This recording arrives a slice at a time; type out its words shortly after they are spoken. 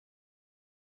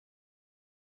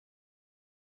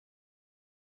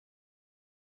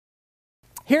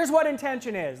Here's what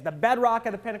intention is, the bedrock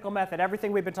of the Pinnacle method,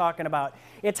 everything we've been talking about.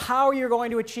 It's how you're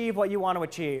going to achieve what you want to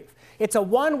achieve. It's a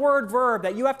one-word verb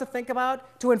that you have to think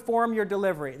about to inform your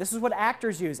delivery. This is what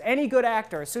actors use. Any good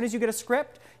actor, as soon as you get a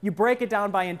script, you break it down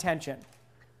by intention.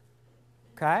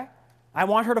 Okay? I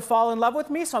want her to fall in love with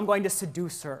me, so I'm going to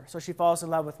seduce her so she falls in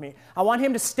love with me. I want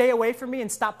him to stay away from me and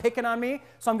stop picking on me,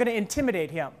 so I'm going to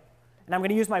intimidate him. And I'm going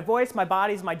to use my voice, my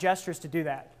bodies, my gestures to do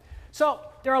that. So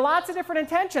there are lots of different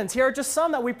intentions. Here are just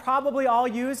some that we probably all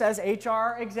use as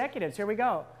HR executives. Here we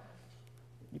go.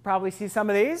 You probably see some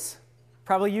of these.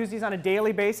 Probably use these on a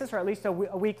daily basis or at least a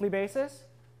weekly basis.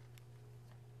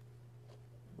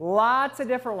 Lots of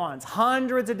different ones,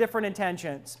 hundreds of different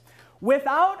intentions.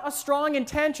 Without a strong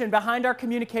intention behind our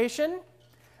communication,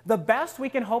 the best we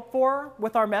can hope for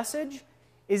with our message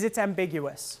is it's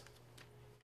ambiguous.